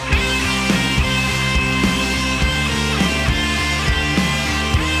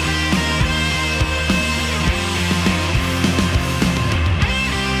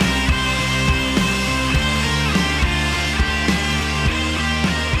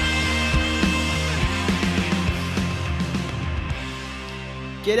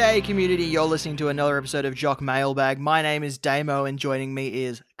G'day community, you're listening to another episode of Jock Mailbag. My name is Damo and joining me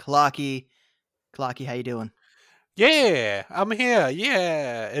is Clarky. Clarky, how you doing? Yeah, I'm here.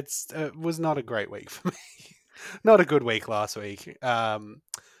 Yeah, it was not a great week for me. Not a good week last week. A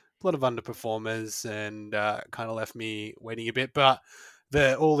lot of underperformers and kind of left me waiting a bit. But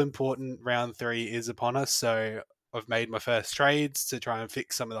the all important round 3 is upon us, so I've made my first trades to try and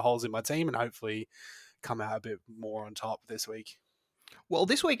fix some of the holes in my team and hopefully come out a bit more on top this week. Well,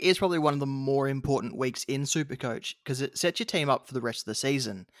 this week is probably one of the more important weeks in Supercoach because it sets your team up for the rest of the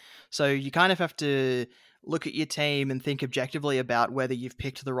season. So you kind of have to look at your team and think objectively about whether you've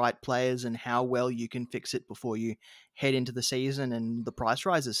picked the right players and how well you can fix it before you head into the season and the price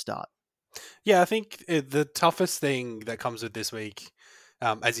rises start. Yeah, I think the toughest thing that comes with this week,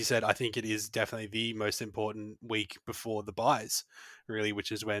 as you said, I think it is definitely the most important week before the buys, really,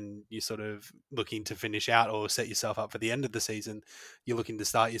 which is when you're sort of looking to finish out or set yourself up for the end of the season. You're looking to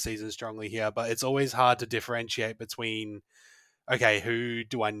start your season strongly here, but it's always hard to differentiate between, okay, who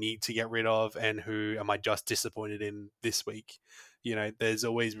do I need to get rid of and who am I just disappointed in this week? You know, there's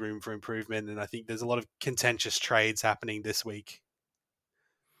always room for improvement, and I think there's a lot of contentious trades happening this week.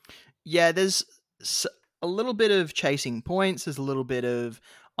 Yeah, there's a little bit of chasing points. There's a little bit of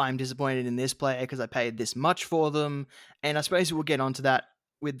I'm disappointed in this player because I paid this much for them. And I suppose we'll get onto that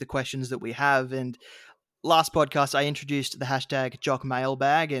with the questions that we have. And last podcast, I introduced the hashtag Jock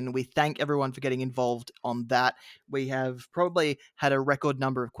Mailbag, and we thank everyone for getting involved on that. We have probably had a record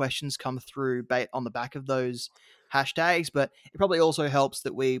number of questions come through on the back of those hashtags, but it probably also helps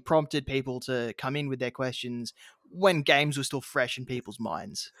that we prompted people to come in with their questions when games were still fresh in people's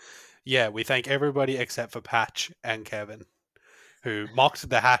minds. Yeah, we thank everybody except for Patch and Kevin, who mocked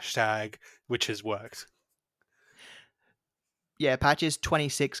the hashtag, which has worked. Yeah, Patch is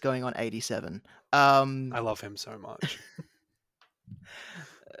 26 going on 87. I love him so much.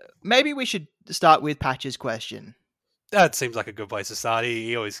 Maybe we should start with Patch's question. That seems like a good place to start.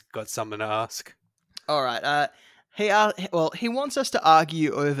 He always got something to ask. All right. He wants us to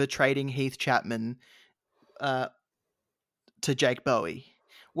argue over trading Heath Chapman to Jake Bowie.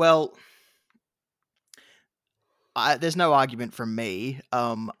 Well, there's no argument from me.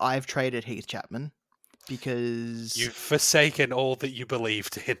 I've traded Heath Chapman because You've forsaken all that you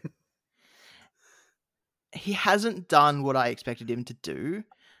believed in. he hasn't done what I expected him to do.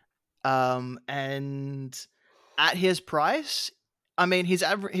 And at his price, I mean,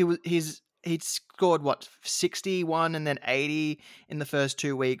 he'd scored what 61 and then 80 in the first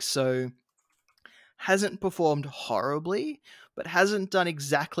 2 weeks, so hasn't performed horribly, but hasn't done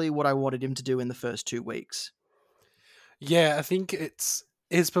exactly what I wanted him to do in the first 2 weeks. Yeah, I think it's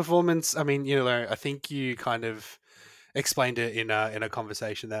his performance. I mean, I think you kind of explained it in a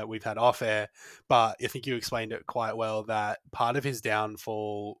conversation that we've had off air, but I think you explained it quite well that part of his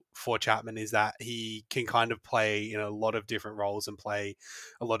downfall for Chapman is that he can kind of play in a lot of different roles and play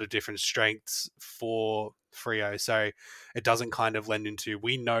a lot of different strengths for Freo. So it doesn't kind of lend into,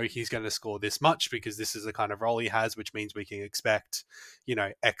 we know he's going to score this much because this is the kind of role he has, which means we can expect,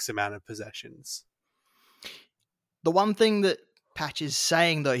 X amount of possessions. The one thing that Patch is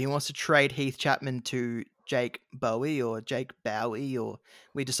saying, though, he wants to trade Heath Chapman to Jake Bowie or Jake Bowie, or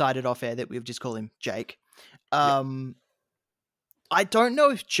we decided off air that we would just call him Jake. I don't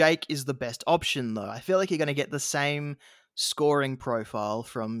know if Jake is the best option, though. I feel like you're going to get the same scoring profile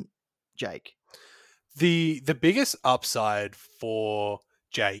from Jake. The biggest upside for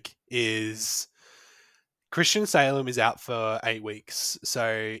Jake is Christian Salem is out for 8 weeks,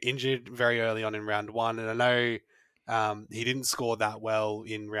 so injured very early on in round 1, and I know he didn't score that well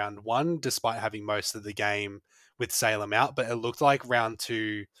in round 1, despite having most of the game with Salem out. But it looked like round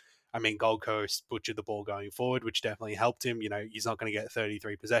 2, I mean, Gold Coast butchered the ball going forward, which definitely helped him. He's not going to get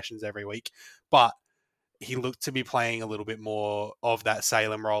 33 possessions every week, but he looked to be playing a little bit more of that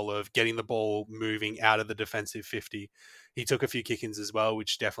Salem role of getting the ball moving out of the defensive 50. He took a few kick-ins as well,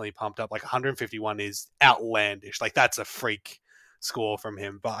 which definitely pumped up. Like 151 is outlandish. Like that's a freak score from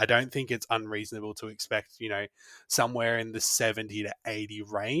him, but I don't think it's unreasonable to expect, somewhere in the 70 to 80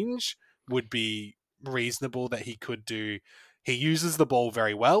 range would be reasonable that he could do. He uses the ball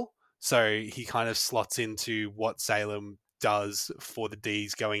very well, so he kind of slots into what Salem does for the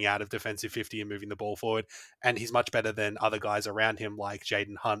D's going out of defensive 50 and moving the ball forward, and he's much better than other guys around him like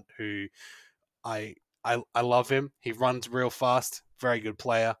Jaden Hunt, who I love him. He runs real fast, very good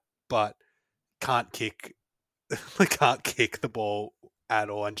player, but can't kick the ball at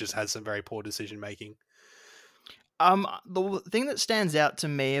all and just has some very poor decision making. The thing that stands out to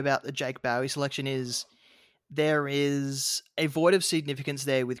me about the Jake Bowie selection is there is a void of significance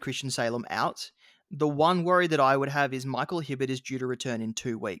there with Christian Salem out. The one worry that I would have is Michael Hibbert is due to return in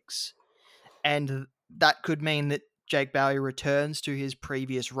 2 weeks. And that could mean that Jake Bowie returns to his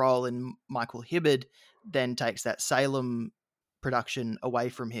previous role and Michael Hibbert then takes that Salem production away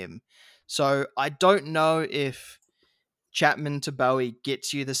from him. So I don't know if Chapman to Bowie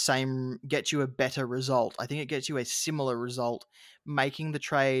gets you a better result. I think it gets you a similar result, making the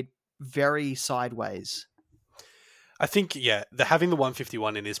trade very sideways. I think, yeah, having the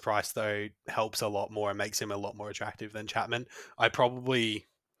 151 in his price, though, helps a lot more and makes him a lot more attractive than Chapman. I probably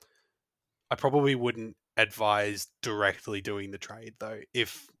wouldn't advise directly doing the trade, though.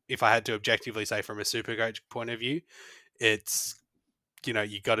 If I had to objectively say from a Supercoach point of view, it's,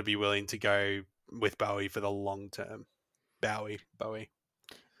 you got to be willing to go with Bowie for the long term. Bowie.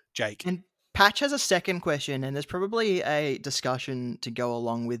 Jake. And Patch has a second question, and there's probably a discussion to go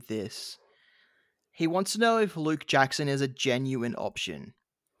along with this. He wants to know if Luke Jackson is a genuine option.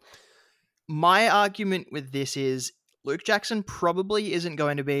 My argument with this is Luke Jackson probably isn't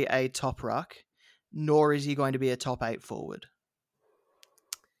going to be a top ruck, nor is he going to be a top 8 forward.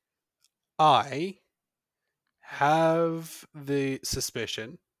 I have the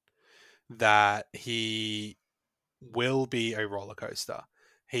suspicion that he will be a roller coaster.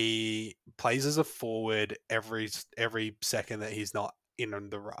 He plays as a forward every second that he's not in on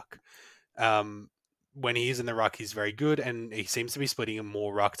the ruck. When he's in the ruck, he's very good, and he seems to be splitting in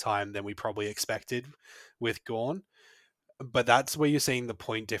more ruck time than we probably expected with Gawn. But that's where you're seeing the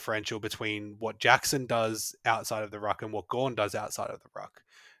point differential between what Jackson does outside of the ruck and what Gawn does outside of the ruck.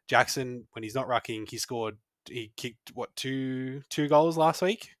 Jackson, when he's not rucking, he kicked two goals last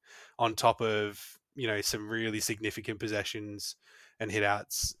week on top of some really significant possessions and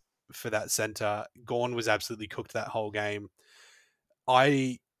hitouts for that center. Gawn was absolutely cooked that whole game.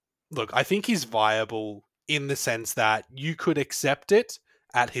 I think he's viable in the sense that you could accept it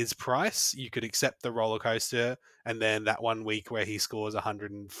at his price. You could accept the roller coaster, and then that 1 week where he scores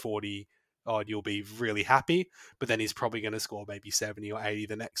 140 odd, you'll be really happy. But then he's probably going to score maybe 70 or 80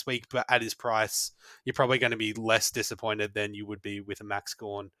 the next week. But at his price, you're probably going to be less disappointed than you would be with a Max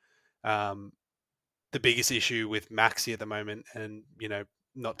Gawn. The biggest issue with Maxi at the moment, and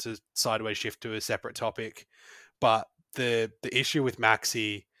not to sideways shift to a separate topic, but the issue with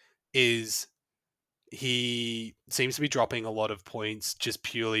Maxi is he seems to be dropping a lot of points just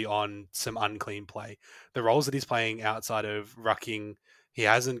purely on some unclean play. The roles that he's playing outside of rucking, he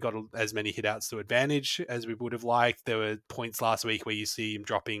hasn't got as many hitouts to advantage as we would have liked. There were points last week where you see him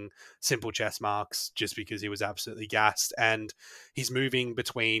dropping simple chest marks just because he was absolutely gassed. And he's moving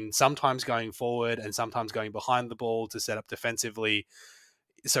between sometimes going forward and sometimes going behind the ball to set up defensively.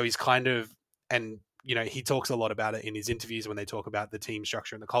 So he's kind of, and he talks a lot about it in his interviews when they talk about the team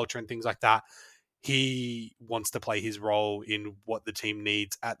structure and the culture and things like that. He wants to play his role in what the team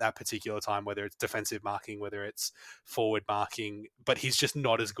needs at that particular time, whether it's defensive marking, whether it's forward marking, but he's just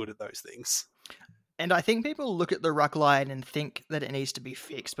not as good at those things. And I think people look at the ruck line and think that it needs to be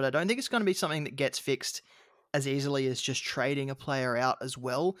fixed, but I don't think it's going to be something that gets fixed as easily as just trading a player out as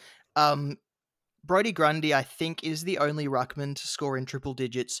well. Brodie Grundy, I think, is the only ruckman to score in triple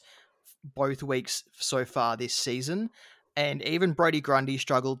digits both weeks so far this season. And even Brodie Grundy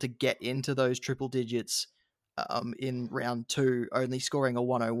struggled to get into those triple digits in round 2, only scoring a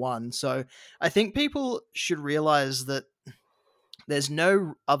 101. So I think people should realize that there's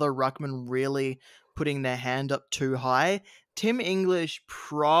no other ruckman really putting their hand up too high. Tim English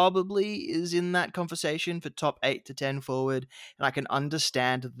probably is in that conversation for top 8 to 10 forward, and I can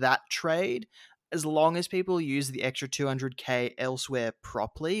understand that trade as long as people use the extra 200k elsewhere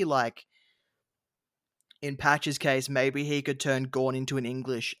properly. Like, in Patch's case, maybe he could turn Gawn into an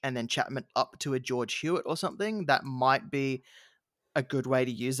English and then Chapman up to a George Hewitt or something. That might be a good way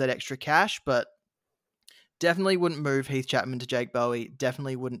to use that extra cash, but definitely wouldn't move Heath Chapman to Jake Bowie.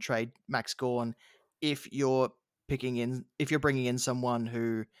 Definitely wouldn't trade Max Gawn if you're bringing in someone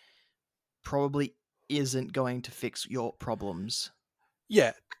who probably isn't going to fix your problems.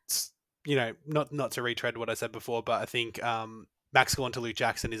 Yeah, it's, not to retread what I said before, but I think Max Gawn to Luke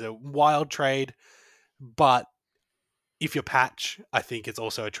Jackson is a wild trade. But if you're Patch, I think it's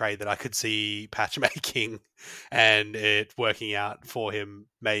also a trade that I could see Patch making and it working out for him.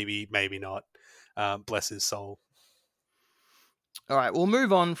 Maybe, maybe not. Bless his soul. All right, we'll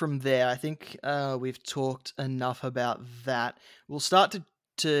move on from there. I think we've talked enough about that. We'll start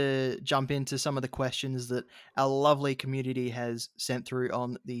to jump into some of the questions that our lovely community has sent through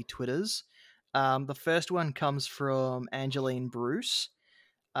on the Twitters. The first one comes from Angeline Bruce.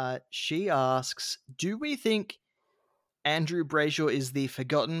 She asks, do we think Andrew Brayshaw is the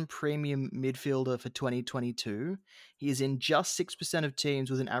forgotten premium midfielder for 2022. He is in just 6% of teams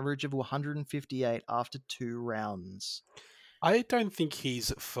with an average of 158 after 2 rounds. I don't think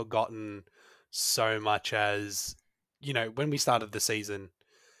he's forgotten so much as, when we started the season,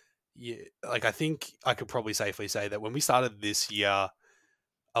 like I think I could probably safely say that when we started this year,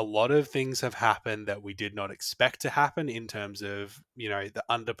 a lot of things have happened that we did not expect to happen in terms of, the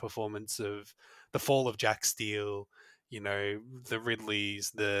underperformance of the fall of Jack Steele, the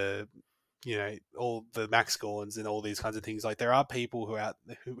Ridleys, all the Max Gorns and all these kinds of things. Like there are people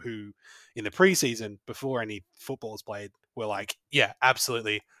who in the preseason before any football's played were like, yeah,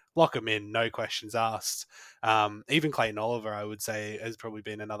 absolutely lock them in, no questions asked. Even Clayton Oliver, I would say, has probably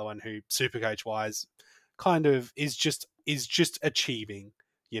been another one who, Supercoach wise, kind of is just achieving,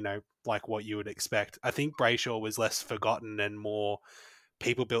 like what you would expect. I think Brayshaw was less forgotten and more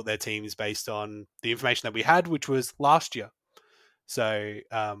people built their teams based on the information that we had, which was last year. So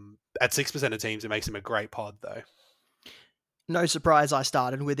at 6% of teams, it makes him a great pod, though. No surprise I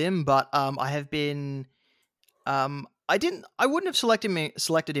started with him, but I have been... I wouldn't have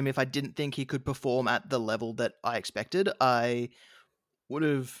selected him if I didn't think he could perform at the level that I expected. I would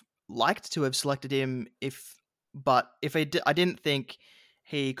have liked to have selected him but if I didn't think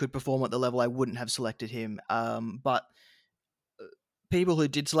he could perform at the level, I wouldn't have selected him. But people who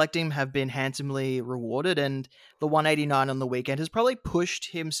did select him have been handsomely rewarded, and the 189 on the weekend has probably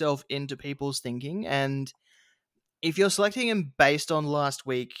pushed himself into people's thinking. And if you're selecting him based on last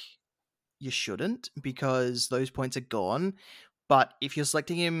week, you shouldn't, because those points are gone. But if you're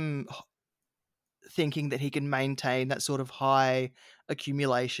selecting him thinking that he can maintain that sort of high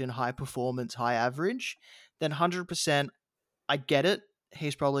accumulation, high performance, high average, then 100% I get it.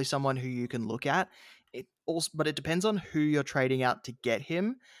 He's probably someone who you can look at. But it depends on who you're trading out to get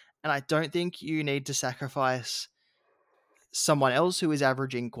him. And I don't think you need to sacrifice someone else who is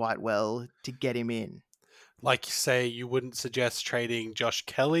averaging quite well to get him in. Like, say, you wouldn't suggest trading Josh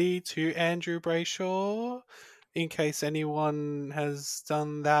Kelly to Andrew Brayshaw in case anyone has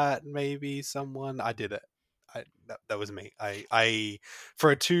done that. Maybe someone. I did it. That was me. I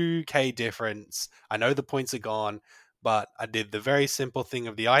for a 2K difference, I know the points are gone, but I did the very simple thing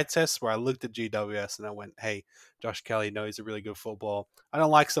of the eye test where I looked at GWS and I went, hey, Josh Kelly knows a really good football. I don't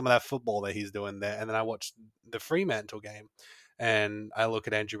like some of that football that he's doing there. And then I watched the Fremantle game and I look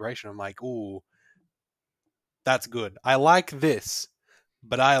at Andrew Brayshaw and I'm like, ooh, that's good. I like this,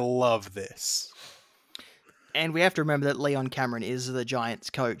 but I love this. And we have to remember that Leon Cameron is the Giants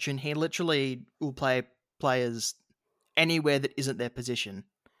coach, and he literally will play players anywhere that isn't their position.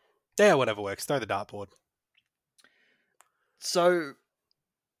 Yeah, whatever works. Throw the dartboard. So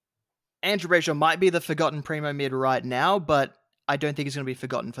Andrew Brayshaw might be the forgotten primo mid right now, but I don't think he's going to be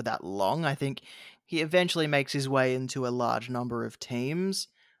forgotten for that long. I think he eventually makes his way into a large number of teams.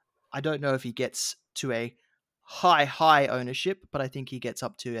 I don't know if he gets to a high ownership, but I think he gets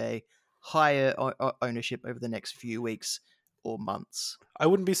up to a higher ownership over the next few weeks or months. I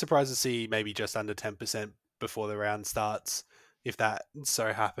wouldn't be surprised to see maybe just under 10% before the round starts, if that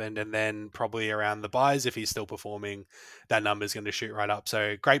so happened, and then probably around the buys, if he's still performing, that number is going to shoot right up.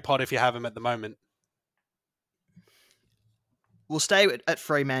 So great pot if you have him at the moment. We'll stay at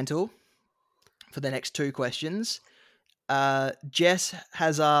Fremantle for the next two questions. Jess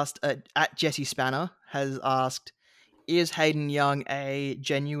has asked, at Jesse Spanner, has asked, is Hayden Young a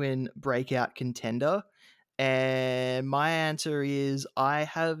genuine breakout contender? And my answer is, I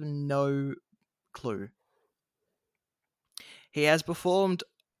have no clue. He has performed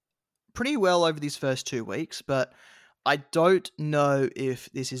pretty well over these first 2 weeks, but I don't know if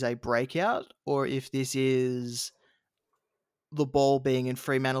this is a breakout or if this is the ball being in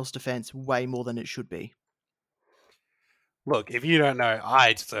Fremantle's defense way more than it should be. Look, if you don't know,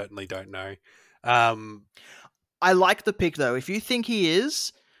 I certainly don't know. I like the pick, though. If you think he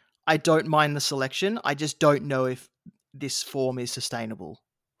is, I don't mind the selection. I just don't know if this form is sustainable.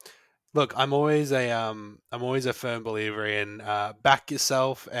 Look, I'm always a firm believer in back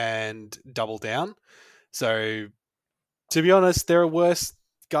yourself and double down. So, to be honest, there are worse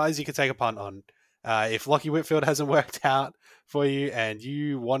guys you could take a punt on. If Lockie Whitfield hasn't worked out for you and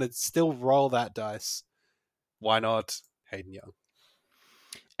you want to still roll that dice, why not Hayden Young?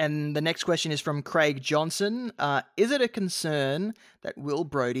 And the next question is from Craig Johnson. Is it a concern that Will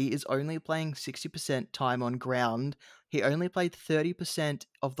Brodie is only playing 60% time on ground? He only played 30%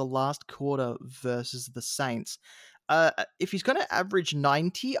 of the last quarter versus the Saints. If he's going to average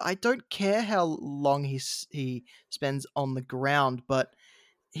 90, I don't care how long he spends on the ground, but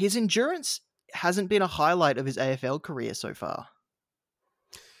his endurance hasn't been a highlight of his AFL career so far.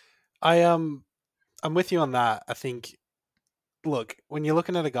 I'm with you on that. I think look, when you're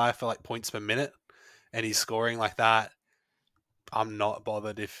looking at a guy for like points per minute and he's scoring like that, I'm not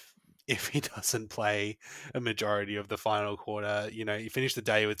bothered if he doesn't play a majority of the final quarter. You know, he finished the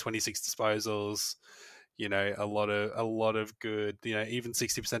day with 26 disposals. You know, a lot of good. You know, even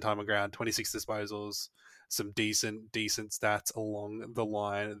 60% time on ground, 26 disposals, some decent stats along the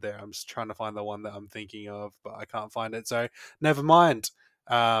line there. I'm just trying to find the one that I'm thinking of, but I can't find it. So never mind.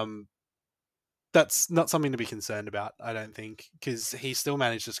 That's not something to be concerned about, I don't think, because he still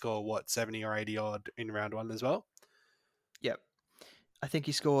managed to score what 70 or 80 odd in round one as well. Yep. I think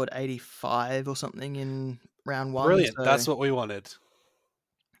he scored 85 or something in round one. Brilliant. So That's what we wanted.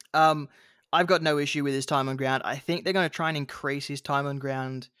 um, I've got no issue with his time on ground. I think they're going to try and increase his time on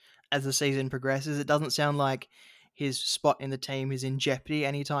ground as the season progresses. It doesn't sound like his spot in the team is in jeopardy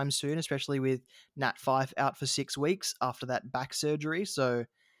anytime soon, especially with Nat Fife out for 6 weeks after that back surgery. So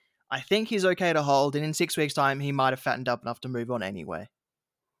I think he's okay to hold, and in 6 weeks' time, he might have fattened up enough to move on anyway.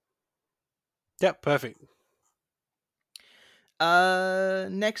 Yep, perfect.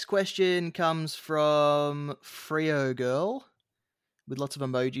 Next question comes from Frio Girl with lots of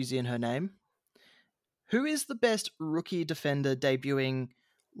emojis in her name. Who is the best rookie defender debuting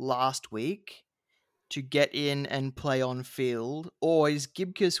last week to get in and play on field, or is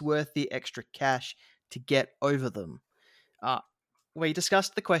Gibcus worth the extra cash to get over them? We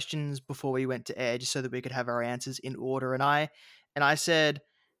discussed the questions before we went to air just so that we could have our answers in order, and I said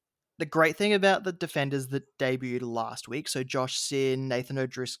the great thing about the defenders that debuted last week, so Josh Sin, Nathan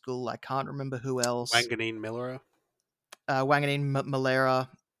O'Driscoll, I can't remember who else, Wanganeen Miller. Wanganeen Malera.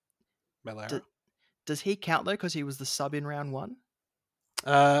 Malera. Does he count though because he was the sub in round one?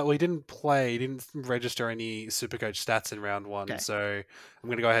 We didn't play. He didn't register any Supercoach stats in round one, Okay, so I'm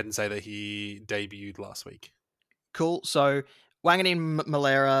going to go ahead and say that he debuted last week. cool. So Wanganeen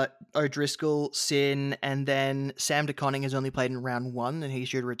Malera, O'Driscoll, Sin, and then Sam DeConning has only played in round one, and he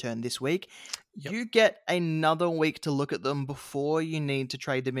should return this week. Yep. You get another week to look at them before you need to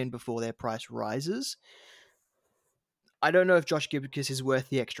trade them in before their price rises. I don't know if Josh Gibcus is worth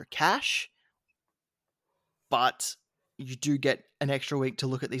the extra cash, but you do get an extra week to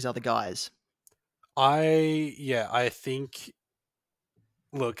look at these other guys. I think,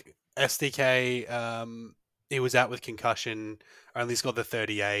 look, SDK, he was out with concussion, only scored the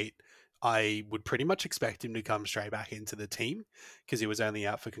 38. I would pretty much expect him to come straight back into the team because he was only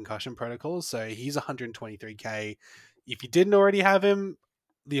out for concussion protocols. So he's 123k. If you didn't already have him,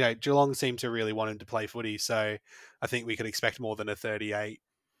 you know, Geelong seemed to really want him to play footy. So I think we could expect more than a 38.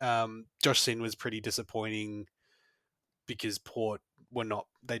 Josh Sin was pretty disappointing because Port were not,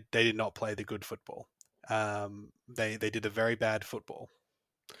 they did not play the good football. They did a very bad football.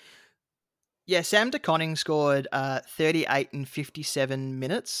 Yeah, Sam DeConning scored 38 in 57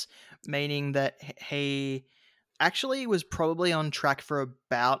 minutes, meaning that he actually was probably on track for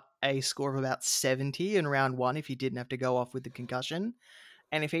about a score of about 70 in round one if he didn't have to go off with the concussion.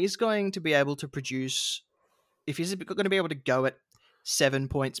 And if he's going to be able to produce, if he's going to be able to go at 7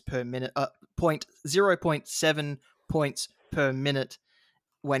 points per minute, 0.7 points per minute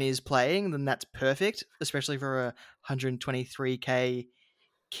when he's playing, then that's perfect, especially for a 123k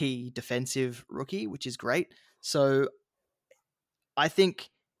key defensive rookie, which is great. So I think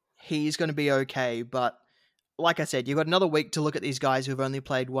he's going to be okay. But like I said, you've got another week to look at these guys who've only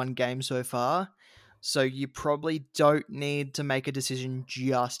played one game so far. So you probably don't need to make a decision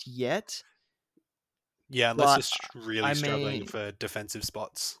just yet. Yeah, unless you're really struggling for defensive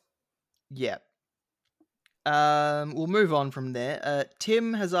spots. Yeah. We'll move on from there.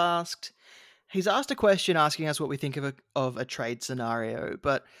 Tim has asked. He's asked a question asking us what we think of a trade scenario,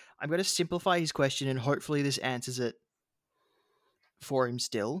 but I'm going to simplify his question and hopefully this answers it for him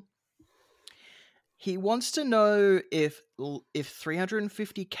still. He wants to know if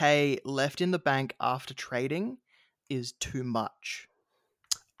 350k left in the bank after trading is too much.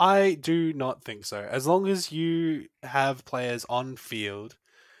 I do not think so. As long as you have players on field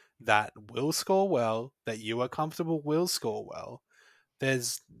that will score well, that you are comfortable will score well,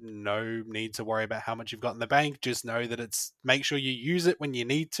 there's no need to worry about how much you've got in the bank. Just know that make sure you use it when you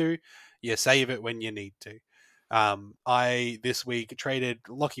need to, you save it when you need to. I this week traded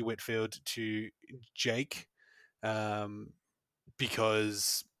Lockie Whitfield to Jake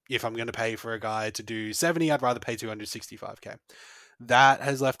because if I'm going to pay for a guy to do 70, I'd rather pay 265k. That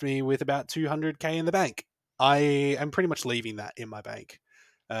has left me with about 200k in the bank. I am pretty much leaving that in my bank.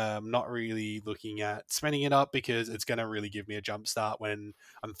 Not really looking at spending it up because it's going to really give me a jump start when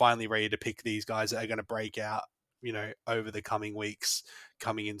I'm finally ready to pick these guys that are going to break out, you know, over the coming weeks,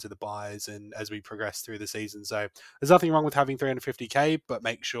 coming into the buys and as we progress through the season. So there's nothing wrong with having 350k, but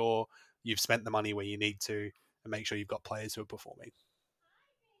make sure you've spent the money where you need to and make sure you've got players who are performing.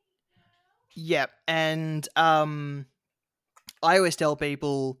 Yep, and I always tell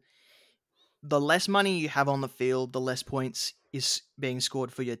people the less money you have on the field, the less points is being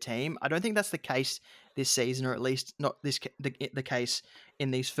scored for your team. I don't think that's the case this season, or at least not the case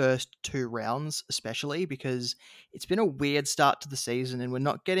in these first two rounds, especially because it's been a weird start to the season, and we're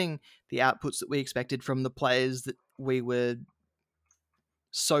not getting the outputs that we expected from the players that we were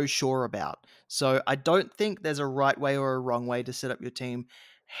so sure about. So I don't think there's a right way or a wrong way to set up your team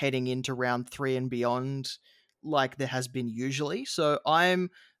heading into round 3 and beyond like there has been usually. So I'm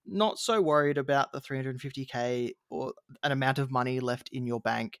not so worried about the 350k or an amount of money left in your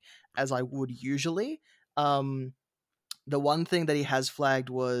bank as I would usually. The one thing that he has flagged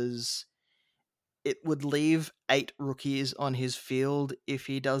was it would leave 8 rookies on his field if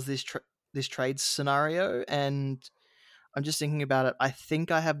he does this trade scenario, and I'm just thinking about it. I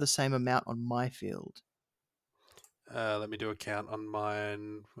think I have the same amount on my field. Let me do a count on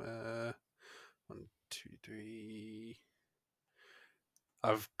mine. 1, 2, 3.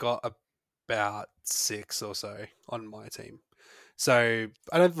 I've got about 6 or so on my team. So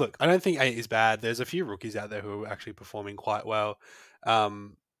I don't think 8 is bad. There's a few rookies out there who are actually performing quite well.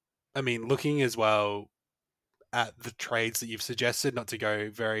 I mean, looking as well at the trades that you've suggested, not to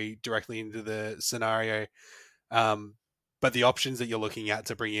go very directly into the scenario, but the options that you're looking at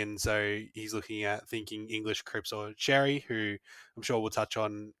to bring in. So he's looking at thinking English, Cripps, or Cherry, who I'm sure we'll touch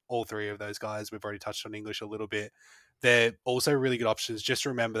on all 3 of those guys. We've already touched on English a little bit. They're also really good options. Just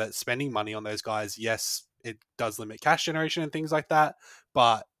remember that spending money on those guys, yes, it does limit cash generation and things like that,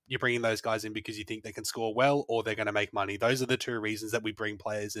 but you're bringing those guys in because you think they can score well or they're going to make money. Those are the 2 reasons that we bring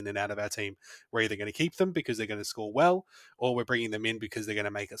players in and out of our team. We're either going to keep them because they're going to score well, or we're bringing them in because they're going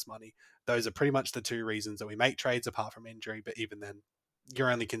to make us money. Those are pretty much the 2 reasons that we make trades apart from injury. But even then, you're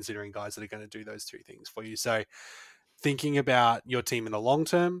only considering guys that are going to do those 2 things for you. So thinking about your team in the long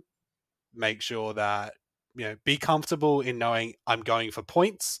term, make sure that, be comfortable in knowing I'm going for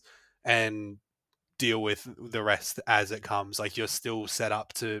points and deal with the rest as it comes. Like, you're still set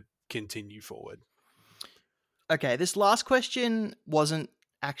up to continue forward. Okay, this last question wasn't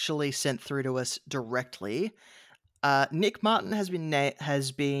actually sent through to us directly. Nick Martin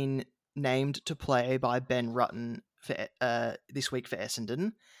has been named to play by Ben Rutten for this week for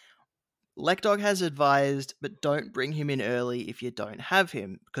Essendon. Lekdog has advised, but don't bring him in early if you don't have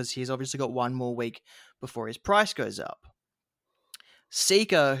him, because he's obviously got one more week before his price goes up.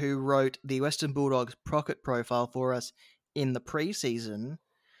 Seeker, who wrote the Western Bulldogs pocket profile for us in the preseason,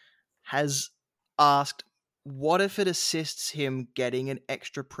 has asked, what if it assists him getting an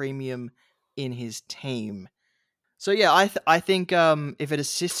extra premium in his team? So yeah, I think if it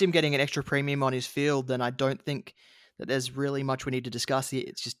assists him getting an extra premium on his field, then I don't think that there's really much we need to discuss here.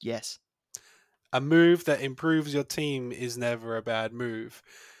 It's just yes. A move that improves your team is never a bad move.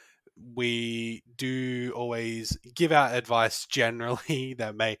 We do always give out advice generally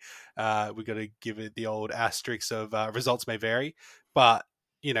that may, we got to give it the old asterisk of results may vary. But,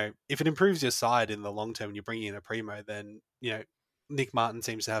 if it improves your side in the long term and you're bringing in a primo, then, Nick Martin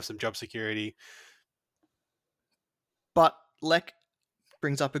seems to have some job security. But Lek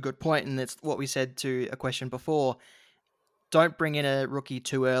brings up a good point, and it's what we said to a question before. Don't bring in a rookie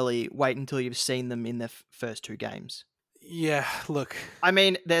too early. Wait until you've seen them in their first 2 games. Yeah, look. I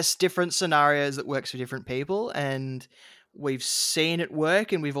mean, there's different scenarios that works for different people, and we've seen it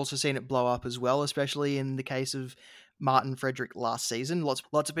work, and we've also seen it blow up as well, especially in the case of Martin Frederick last season.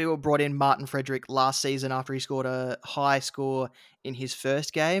 Lots of people brought in Martin Frederick last season after he scored a high score in his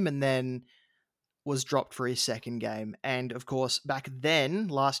first game, and then was dropped for his second game. And of course, back then,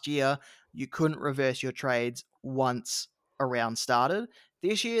 last year, you couldn't reverse your trades once a round started.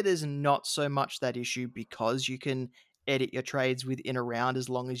 This year, there's not so much that issue because you can edit your trades within a round as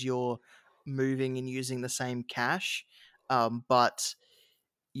long as you're moving and using the same cash. But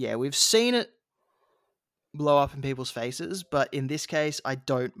yeah, we've seen it blow up in people's faces. But in this case, I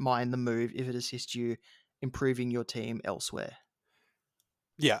don't mind the move if it assists you improving your team elsewhere.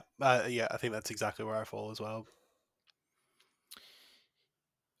 Yeah, I think that's exactly where I fall as well.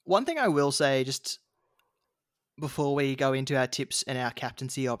 One thing I will say, just before we go into our tips and our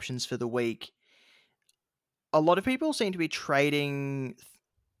captaincy options for the week, a lot of people seem to be trading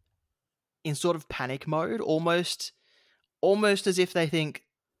in sort of panic mode, almost as if they think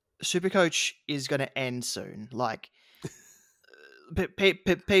Supercoach is going to end soon. Like,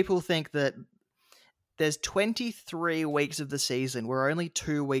 people think that there's 23 weeks of the season. We're only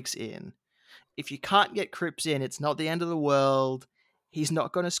 2 weeks in. If you can't get Cripps in, it's not the end of the world. He's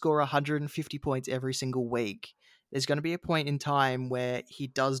not going to score 150 points every single week. there's going to be a point in time where he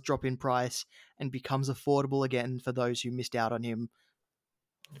does drop in price and becomes affordable again for those who missed out on him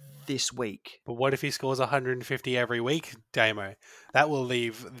this week. But what if he scores 150 every week, Damo? That will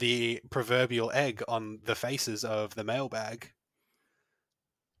leave the proverbial egg on the faces of the mailbag.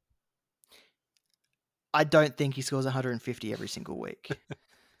 I don't think he scores 150 every single week.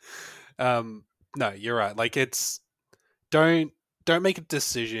 No, you're right. Like, it's don't make a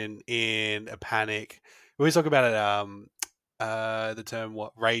decision in a panic. We always talk about it, the term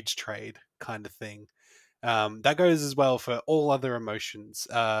rage trade kind of thing. That goes as well for all other emotions.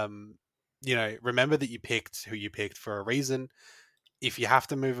 Remember that you picked who you picked for a reason. If you have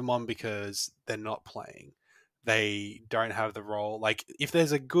to move them on because they're not playing, they don't have the role. Like, if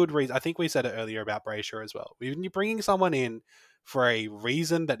there's a good reason, I think we said it earlier about Brayshaw as well. When you're bringing someone in for a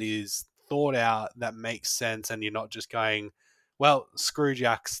reason that is thought out, that makes sense, and you're not just going, well, screw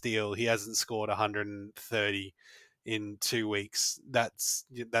Jack Steele, he hasn't scored 130 in 2 weeks. That's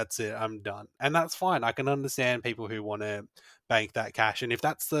it. I'm done, and that's fine. I can understand people who want to bank that cash, and if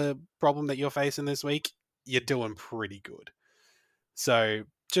that's the problem that you're facing this week, you're doing pretty good. So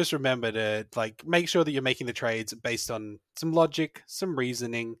just remember to make sure that you're making the trades based on some logic, some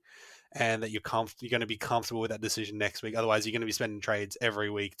reasoning, and that you're going to be comfortable with that decision next week. Otherwise, you're going to be spending trades every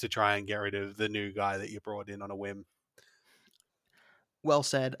week to try and get rid of the new guy that you brought in on a whim. Well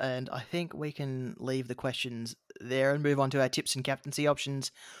said, and I think we can leave the questions there and move on to our tips and captaincy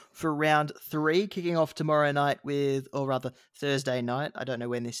options for round 3, kicking off tomorrow night or rather Thursday night. I don't know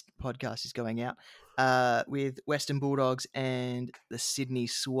when this podcast is going out. With Western Bulldogs and the Sydney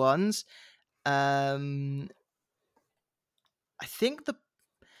Swans. I think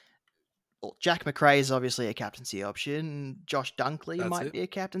Jack Macrae is obviously a captaincy option. Josh Dunkley might be a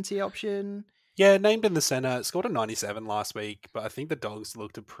captaincy option. Yeah, named in the centre, scored a 97 last week, but I think the Dogs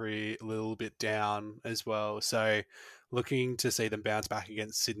looked a little bit down as well. So looking to see them bounce back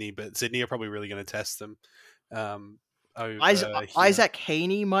against Sydney, but Sydney are probably really going to test them. Isaac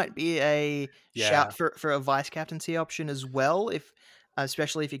Heaney might be a shout for a vice captaincy option as well,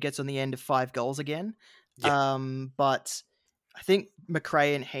 especially if he gets on the end of 5 goals again. Yeah. But I think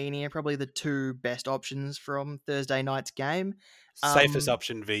Macrae and Heaney are probably the 2 best options from Thursday night's game. Safest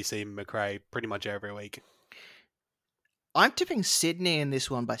option, VC Macrae, pretty much every week. I'm tipping Sydney in this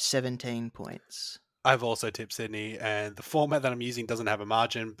one by 17 points. I've also tipped Sydney, and the format that I'm using doesn't have a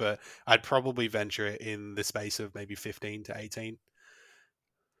margin, but I'd probably venture it in the space of maybe 15 to 18.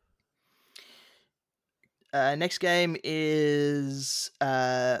 Next game is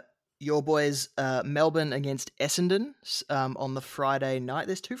your boys Melbourne against Essendon on the Friday night.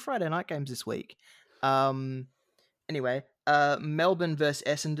 There's 2 Friday night games this week. Anyway, Melbourne versus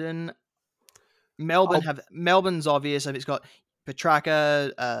Essendon. Melbourne's obvious. It's got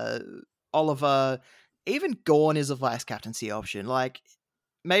Petrarca, Oliver, even Gawn is a vice captaincy option. Like,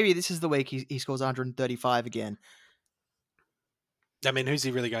 maybe this is the week he scores 135 again. I mean, who's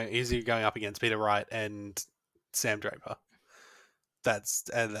he really going? Is he going up against Peter Wright and Sam Draper? That's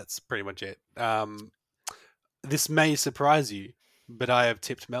pretty much it. This may surprise you, but I have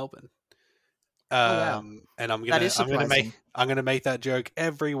tipped Melbourne. Wow. And I'm gonna make that joke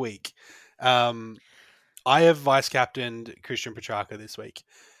every week. I have vice captained Christian Petrarca this week.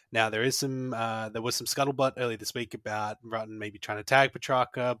 Now there was some scuttlebutt earlier this week about Rutten maybe trying to tag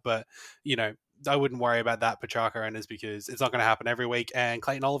Petrarca, but I wouldn't worry about that, Petrarca owners, because it's not going to happen every week, and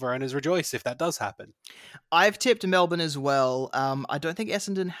Clayton Oliver owners rejoice if that does happen. I've tipped Melbourne as well. I don't think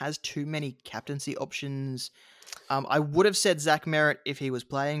Essendon has too many captaincy options. I would have said Zach Merritt if he was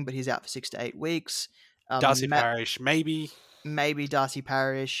playing, but he's out for 6 to 8 weeks. Darcy Parish, maybe Darcy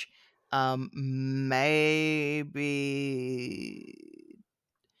Parish. Maybe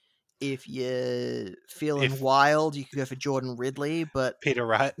if you're feeling wild, you could go for Jordan Ridley, but Peter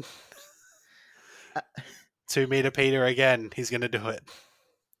Wright. 2 meter Peter again. He's going to do it.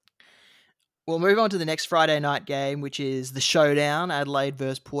 We'll move on to the next Friday night game, which is the showdown: Adelaide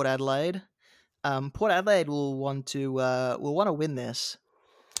versus Port Adelaide. Port Adelaide will want to win this.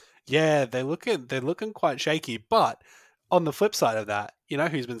 Yeah, they're looking quite shaky. But on the flip side of that, you know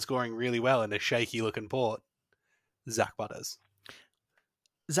who's been scoring really well in a shaky looking Port? Zach Butters.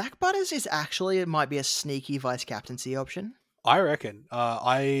 Zach Butters it might be a sneaky vice captaincy option. I reckon.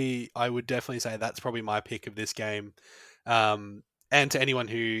 I would definitely say that's probably my pick of this game. And to anyone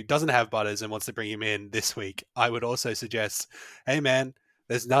who doesn't have Butters and wants to bring him in this week, I would also suggest, hey man,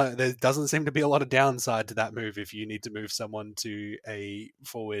 there doesn't seem to be a lot of downside to that move if you need to move someone to a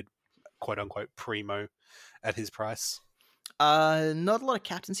forward, quote unquote, primo at his price. Not a lot of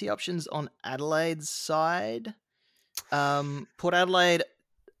captaincy options on Adelaide's side. Port Adelaide,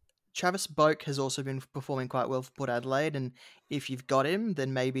 Travis Boak has also been performing quite well for Port Adelaide, and if you've got him,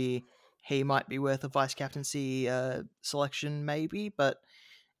 then maybe he might be worth a vice captaincy selection, maybe. But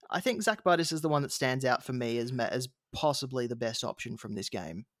I think Zach Butters is the one that stands out for me as possibly the best option from this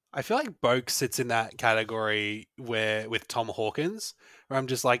game. I feel like Boak sits in that category where with Tom Hawkins, where I'm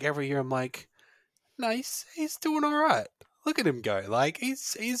just like every year I'm like, nice, he's doing all right. Look at him go, like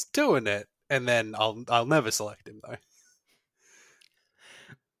he's doing it, and then I'll never select him though.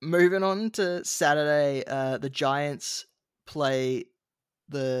 Moving on to Saturday, the Giants play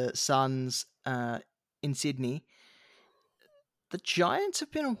the Suns in Sydney. The Giants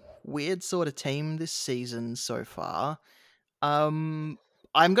have been a weird sort of team this season so far. I'm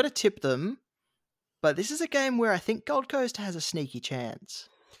going to tip them, but this is a game where I think Gold Coast has a sneaky chance.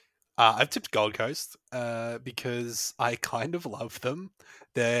 I've tipped Gold Coast because I kind of love them.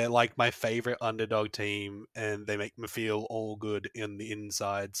 They're like my favorite underdog team, and they make me feel all good in the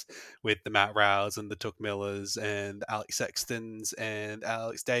insides with the Matt Rows and the Took Millers and Alex Sextons and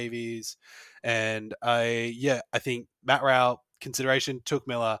Alex Davies. And I think Matt Row consideration, Took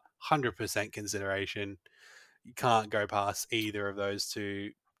Miller 100% consideration. You can't go past either of those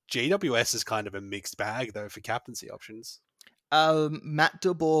two. GWS is kind of a mixed bag though for captaincy options. Matt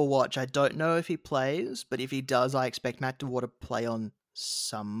DeBoer watch. I don't know if he plays, but if he does, I expect Matt DeBoer to play on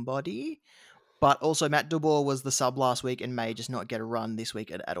somebody. But also, Matt DeBoer was the sub last week and may just not get a run this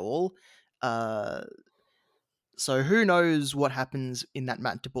week at all. So who knows what happens in that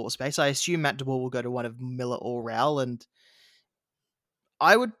Matt DeBoer space? I assume Matt DeBoer will go to one of Miller or Rowell, and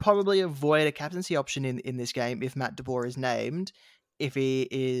I would probably avoid a captaincy option in this game if Matt DeBoer is named. If he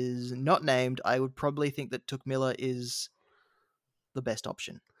is not named, I would probably think that Took Miller is the best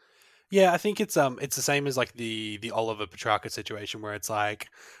option. Yeah, I think it's the same as like the Oliver Petrarca situation where it's like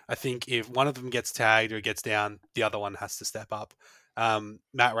I think if one of them gets tagged or gets down, the other one has to step up.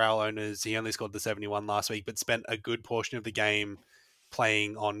 Matt Rowell owners, he only scored the 71 last week, but spent a good portion of the game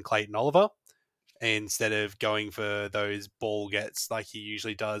playing on Clayton Oliver instead of going for those ball gets like he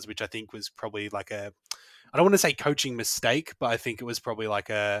usually does, which I think was probably like I don't want to say coaching mistake, but I think it was probably like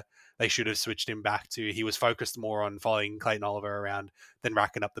they should have switched him back to he was focused more on following Clayton Oliver around than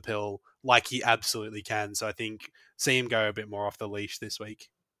racking up the pill like he absolutely can. So I think see him go a bit more off the leash this week.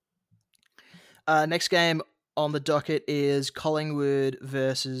 Next game on the docket is Collingwood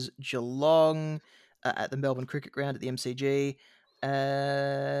versus Geelong at the Melbourne Cricket Ground at the MCG.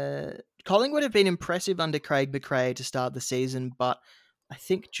 Collingwood have been impressive under Craig McRae to start the season, but I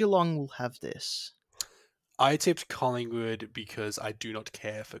think Geelong will have this. I tipped Collingwood because I do not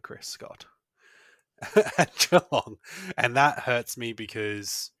care for Chris Scott at Geelong. And that hurts me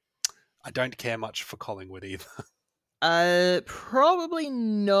because I don't care much for Collingwood either. Probably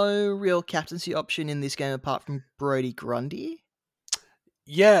no real captaincy option in this game apart from Brodie Grundy.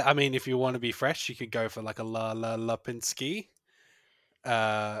 Yeah, I mean, if you want to be fresh, you could go for like a Lapinski.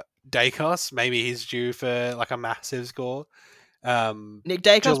 Dacos, maybe he's due for like a massive score. Nick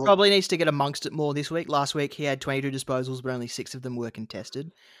Dacos probably needs to get amongst it more this week. Last week he had 22 disposals, but only 6 of them were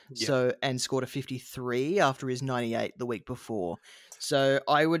contested. Yeah. So and scored a 53 after his 98 the week before. So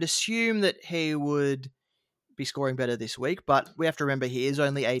I would assume that he would be scoring better this week, but we have to remember he is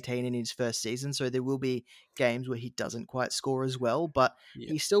only 18 in his first season, so there will be games where he doesn't quite score as well, but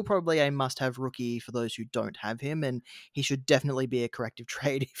he's still probably a must-have rookie for those who don't have him, and he should definitely be a corrective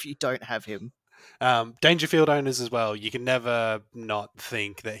trade if you don't have him. Dangerfield owners as well, you can never not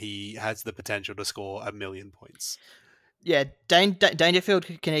think that he has the potential to score 1,000,000 points. Yeah, Dangerfield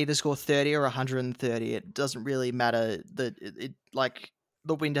can either score 30 or 130. It doesn't really matter. It like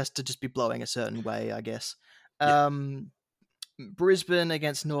the wind has to just be blowing a certain way, I guess. Yeah. Brisbane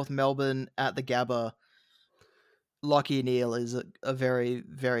against North Melbourne at the Gabba. Lachie Neale is a very,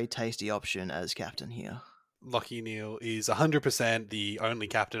 very tasty option as captain here. Lachie Neale is 100% the only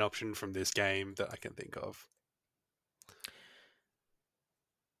captain option from this game that I can think of.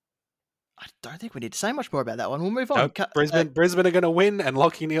 I don't think we need to say much more about that one. We'll move on. Nope. Brisbane are going to win, and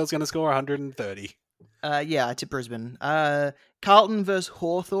Lachie Neale's going to score 130. Yeah, I tip Brisbane. Carlton versus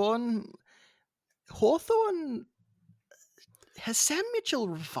Hawthorn. Hawthorn. Has Sam Mitchell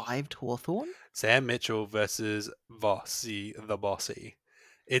revived Hawthorn? Sam Mitchell versus Vossi, the Bossy.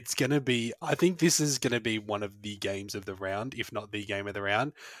 It's going to be, I think this is going to be one of the games of the round, if not the game of the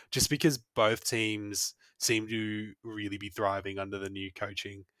round, just because both teams seem to really be thriving under the new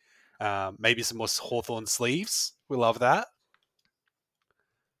coaching. Maybe some more Hawthorn sleeves. We love that.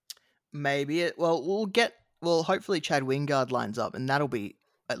 Maybe. Hopefully Chad Wingard lines up, and that'll be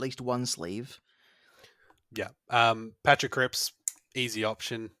at least one sleeve. Yeah. Patrick Cripps, easy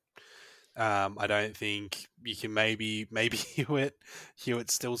option. I don't think you can maybe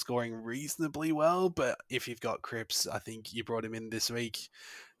Hewitt's still scoring reasonably well, but if you've got Cripps, I think you brought him in this week.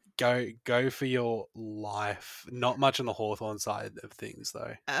 Go for your life. Not much on the Hawthorn side of things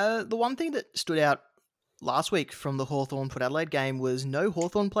though. The one thing that stood out last week from the Hawthorn Port Adelaide game was no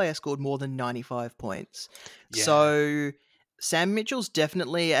Hawthorn player scored more than 95 points. Yeah. So Sam Mitchell's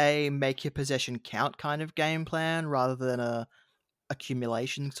definitely a make your possession count kind of game plan rather than a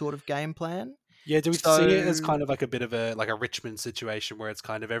accumulation sort of game plan. Yeah, do we So see it as kind of like a bit of a Richmond situation where it's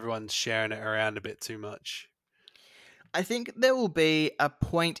kind of everyone's sharing it around a bit too much? I think there will be a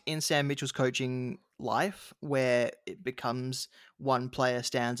point in Sam Mitchell's coaching life where it becomes one player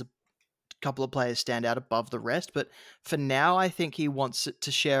stands, a couple of players stand out above the rest. But for now, I think he wants it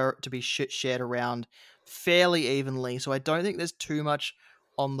to be shared around fairly evenly. So I don't think there's too much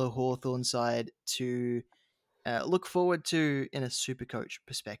on the Hawthorn side to look forward to in a super coach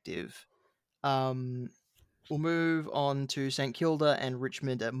perspective. We'll move on to St Kilda and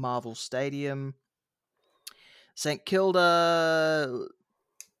Richmond at Marvel Stadium. St Kilda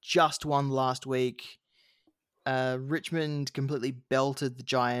just won last week. Richmond completely belted the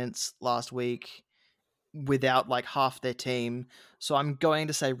Giants last week without like half their team. So I'm going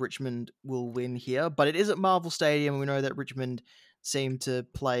to say Richmond will win here, but it is at Marvel Stadium. We know that Richmond seem to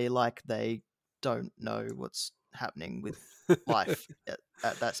play like they don't know what's happening with life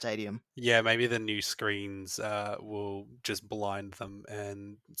at that stadium. Yeah, maybe the new screens will just blind them,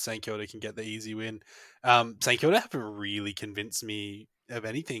 and St Kilda can get the easy win. St Kilda haven't really convinced me of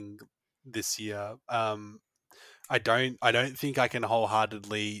anything this year. I don't think I can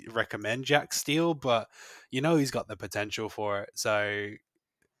wholeheartedly recommend Jack Steele, but he's got the potential for it. So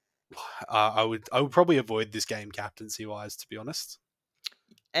I would probably avoid this game captaincy wise, to be honest.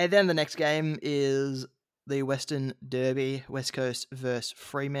 And then the next game is the Western Derby, West Coast versus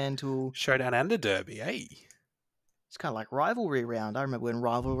Fremantle. Showdown and a derby, eh? It's kind of like rivalry round. I remember when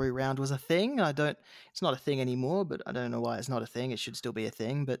rivalry round was a thing. It's not a thing anymore, but I don't know why it's not a thing. It should still be a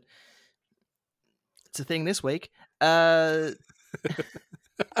thing, but it's a thing this week. Brilliant.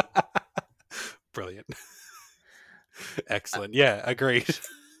 Excellent. Yeah, agreed.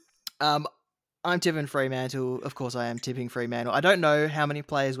 I'm tipping Fremantle. Of course, I am tipping Fremantle. I don't know how many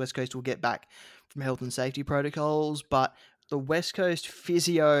players West Coast will get back from health and safety protocols, but the West Coast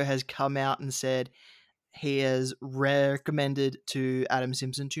physio has come out and said he has recommended to Adam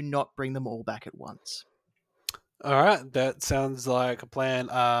Simpson to not bring them all back at once. All right, that sounds like a plan.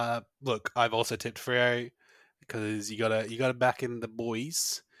 Look, I've also tipped Freo because you gotta back in the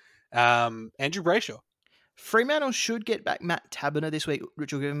boys. Andrew Brayshaw. Fremantle should get back Matt Taberner this week,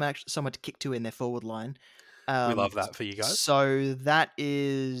 which will give them someone to kick to in their forward line. We love that for you guys. So that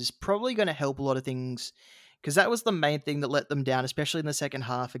is probably going to help a lot of things because that was the main thing that let them down, especially in the second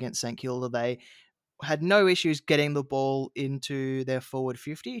half against St Kilda. They had no issues getting the ball into their forward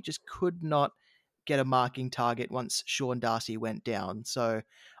 50, just could not get a marking target once Sean Darcy went down. So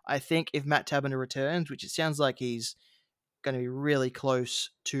I think if Matt Taberner returns, which it sounds like he's going to be really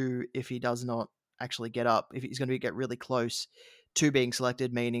close to if he does not actually get up, if he's going to get really close to being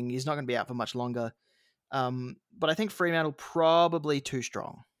selected, meaning he's not going to be out for much longer. But I think Fremantle probably too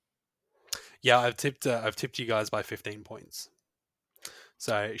strong. Yeah, I've tipped you guys by 15 points,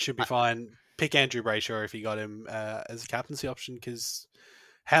 so it should be fine. Pick Andrew Brayshaw if you got him as a captaincy option, because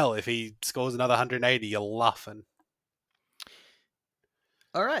hell, if he scores another 180, you're laughing.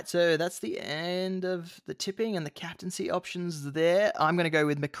 All right, so that's the end of the tipping and the captaincy options there. I'm going to go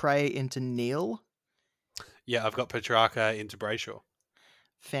with McRae into Neil. Yeah, I've got Petrarca into Brayshaw.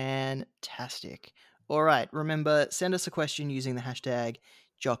 Fantastic. All right, remember, send us a question using the hashtag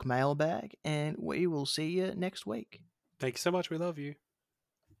JockMailbag, and we will see you next week. Thank you so much. We love you.